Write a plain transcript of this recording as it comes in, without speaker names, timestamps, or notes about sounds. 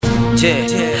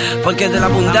Porque de la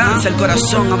abundancia el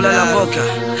corazón habla la boca.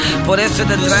 Por eso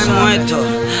te traemos esto,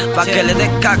 pa' que le des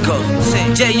caco.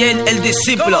 Ariel el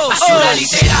discípulo. Basura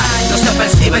literal, no se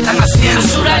percibe, están haciendo.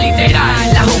 basura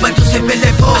literal, La juventud se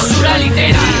pierde por. basura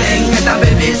literal, Creen que están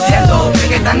viviendo,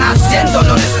 que están haciendo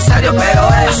lo necesario, pero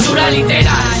es basura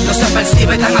literal, no se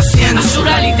percibe, están haciendo.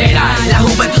 basura literal, La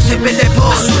juventud se pierde por.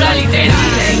 basura literal,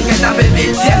 Creen que están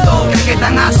viviendo, que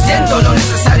están haciendo lo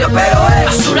necesario, pero es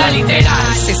basura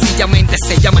literal. Sencillamente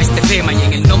se llama este tema y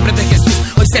en el nombre de Jesús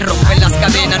hoy se rompen las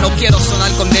cadenas. No quiero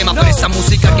sonar con tema, pero esa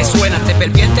música que suena te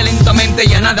pervierte lentamente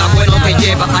y a nada bueno te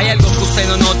lleva. Hay algo que usted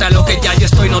no nota, lo que ya yo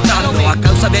estoy notando. A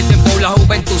causa del tiempo la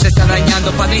juventud se está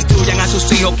dañando. Padre, instruyan a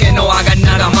sus hijos que no hagan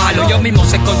nada malo. Ellos mismos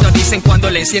se contradicen cuando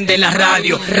le encienden la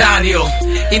radio,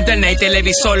 internet y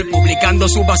televisor, publicando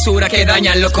su basura que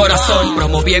dañan los corazones,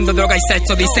 promoviendo droga y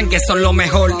sexo, dicen que son lo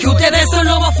mejor, que ustedes son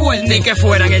lo más fuerte, ni que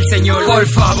fueran el Señor. Por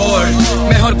favor,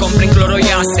 mejor compren cloro y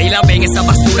ace y laven esa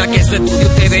basura que su estudio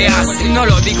ustedes hacen. No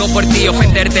lo digo por ti,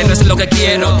 ofenderte no es lo que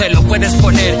quiero, te lo puedes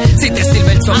poner si te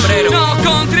sirve el sombrero. No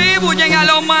contribuyen a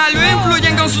lo malo,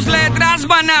 influyen con sus letras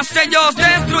vanas, ellos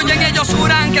destruyen, ellos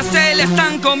juran que se le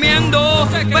están comiendo,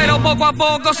 pero poco a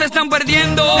poco se están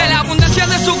perdiendo. De la abundancia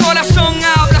de su corazón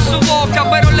habla su boca,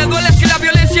 pero le duele si la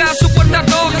violencia a su puerta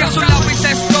toca. Sus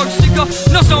lápices tóxicos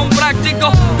no son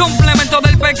prácticos, complemento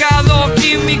del pecado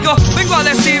químico. Vengo a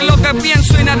decir lo que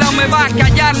pienso y nada me va a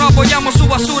callar. No apoyamos su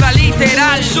basura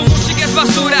literal, su música es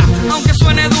basura, aunque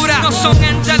suene dura. No son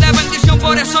entes de bendición,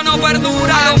 por eso no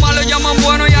perdura. A lo malo llaman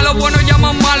bueno y a lo bueno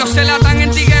llaman malo. Se la dan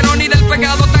en tiguerón y del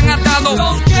pecado tan atado.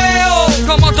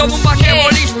 Como todo un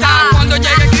basquetbolista, cuando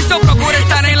llegue Cristo procura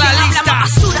estar en la lista. La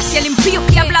basura, si el impío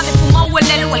que habla de fumado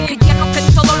o el cristiano que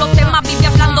en todos los temas vive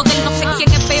hablando del no sé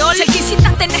quién es peor. Si el que incita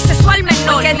a tener sexo al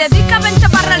menor, que dedica 20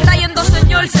 barras trayendo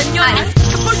señor.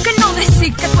 ¿Por qué no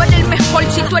decir que tú eres el mejor?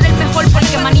 Si tú eres el mejor,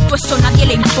 porque manito eso nadie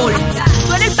le importa.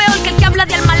 Tú eres el peor que el que habla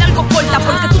de alma largo corta,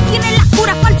 porque tú tienes la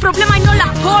cura para el problema y no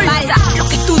la corta. Lo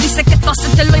que tú dices que tú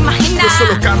haces te lo imaginas. Yo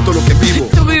solo canto lo que vivo.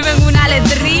 Tú vives en una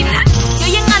letrina y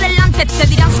hoy en adelante te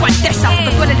dirán su alteza,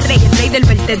 porque tú eres el rey del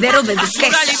vertedero de duquesa.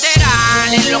 Basura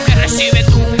literal es lo que recibe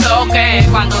tu bloque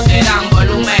cuando te dan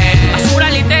volumen. Basura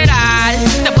literal,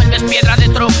 te vuelves piedra de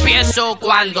tropiezo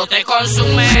cuando te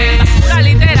consume. Basura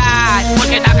literal,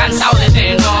 porque está cansado de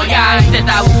degollar y te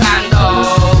está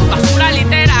buscando. Basura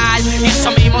literal, y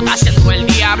eso mismo está haciendo el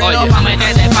diablo pa'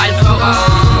 meterte pa'l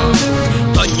fogón.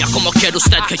 Doña, como quiere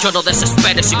usted que yo no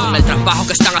desespere, si con el trabajo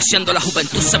que están haciendo la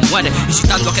juventud se muere,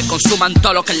 incitando a que consuman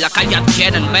todo lo que en la calle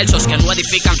adquieren, versos que no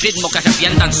edifican, ritmo que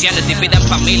revientan sienes, dividen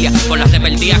familia por la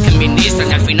rebeldía que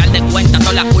administran, y al final de cuentas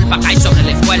toda la culpa cae sobre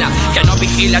la escuela, que no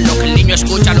vigilan lo que el niño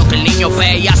escucha, lo que el niño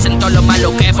ve, y hacen todo lo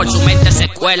malo que por su mente se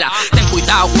cuela. Ten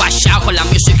cuidado, watch out con la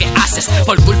music que haces,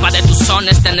 por culpa de tus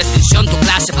sones está en extinción tu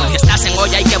clase, porque estás en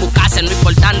olla hay que buscarse, no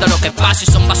importando lo que pase,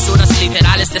 y son basuras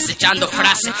literales desechando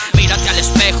frases. Mírate al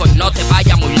espejo y no te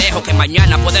vayas muy lejos, que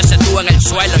mañana puedes ser tú en el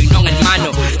suelo y no en el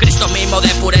mano. Cristo mismo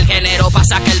depura el género,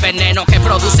 pasa que el veneno que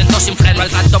producen dos sin freno al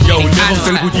rato dominicano. Yo, lejos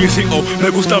del bullicio, me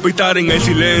gusta habitar en el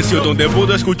silencio, donde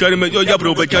puedo escucharme yo y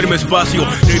aprovechar mi espacio.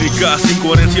 Líricas sin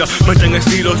coherencia, meten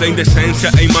estilos de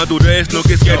indecencia e inmadurez, no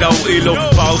quisiera oírlo.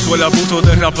 Pauso el abuso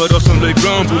de raperos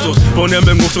underground, pusos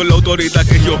ponerme en uso la autoridad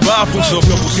que Jehová puso.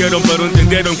 Lo pusieron pero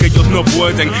entendieron que ellos no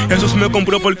pueden, esos me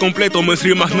compró por completo, mis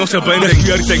rimas no se venden.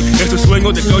 Despierten, este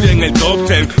sueño de gloria en el top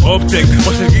 10, opten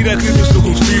por seguir a Cristo y su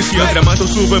justicia. El dramato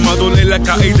sube, más duele la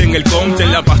caída en el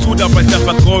content. La basura falta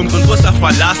con toda esa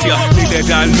falacia.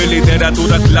 Literal, mi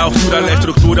literatura clausura la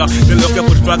estructura de lo que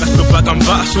por pagas propagan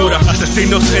basura.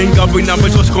 Asesinos encabinan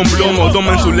versos con plomo,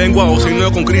 domen su lengua o si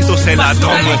no con Cristo se la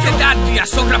toman.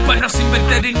 Son raperos sin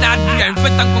veterinaria,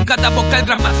 infectan con cada vocal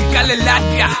gramatical el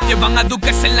área. Llevan a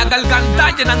duques en la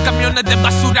garganta, llenan camiones de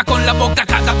basura con la boca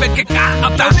cada vez que cae.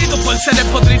 Aplaudido por seres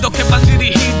podridos que van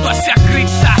dirigidos hacia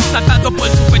cristas, atado por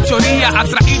su fechoría,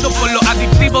 atraído por lo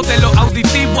adictivo de lo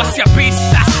auditivo hacia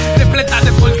pistas, repleta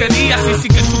de porquerías. Y si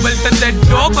que su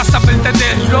vertedero vas a verte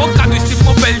derrocado y sin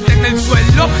moverte en el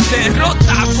suelo,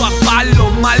 derrotado a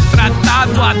palo,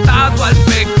 maltratado, atado al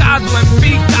pecado, en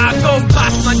picado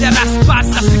vas, no hallarás paz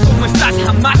así como estás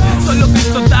jamás. Solo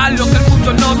Cristo da lo que el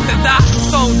mundo no te da.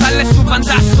 So, dale su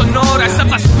banda sonora, esa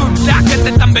basura que te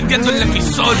están vendiendo en la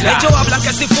emisora. Ellos hablan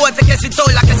que si fuerte, que si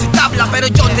tola, que si tabla, pero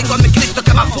yo tengo a mi Cristo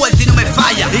que va fuerte y no me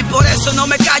falla. Y por eso no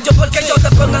me callo, porque yo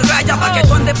te pongo en raya, pa' que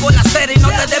tú andes por la acera y no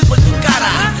te den por tu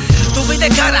cara. tu vida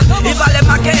es cara y vale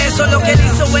más que eso. Lo que él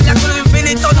hizo en la cruz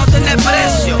infinito no tiene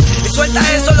precio. Y suelta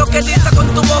eso lo que dices con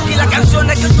tu boca y las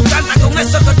canciones que tú cantas con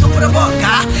eso que tú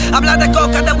provocas. Habla de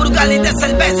coca, de brugal y de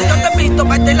cerveza. Yo te invito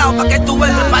para este lado para que tú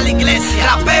entres para la iglesia.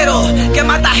 Rapero que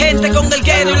mata gente con el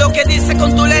guero y lo que dice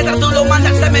con tu letra tú lo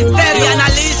mandas al cementerio. Y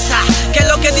analiza que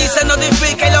lo que dice no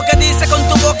edifica y lo que dice con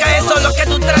tu boca eso es lo que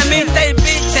tú transmites y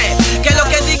viste. Que lo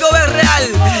que digo es real,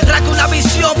 raca una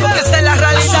visión porque esa es la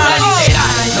realidad. Basura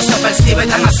literal, no se percibe,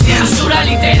 están haciendo. basura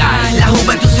literal, La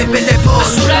juventud se pierde por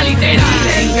basura literal,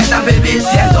 creen que están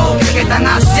viviendo, creen que están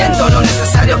haciendo lo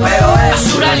necesario, pero es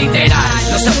basura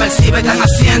literal, no se percibe, están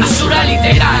haciendo. basura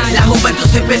literal, La juventud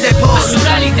se pierde por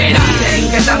basura literal, creen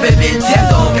que están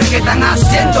viviendo, creen que están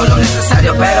haciendo lo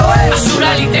necesario, pero es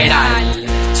basura literal.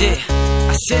 yeah,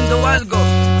 haciendo algo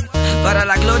para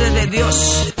la gloria de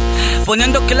Dios,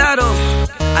 poniendo claro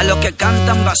a los que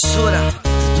cantan basura.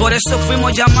 Por eso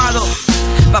fuimos llamados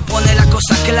para poner la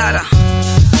cosa clara.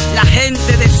 La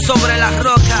gente de Sobre la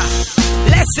Roca,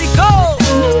 let's go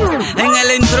en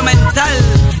el instrumental,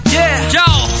 yeah. Yo,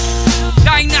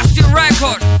 Dynasty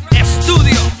Record,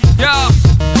 Estudio. Yo,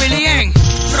 William,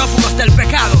 Prófugos del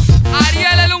Pecado.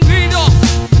 Ariel el Ungi2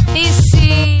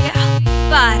 Lizzy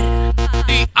Parra.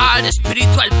 y al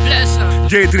Spiritual Pleasure.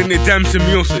 J Trinity Dancing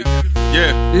Music.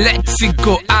 Yeah.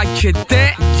 Léxico HT,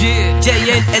 yeah.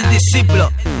 J.L. el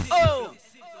discípulo.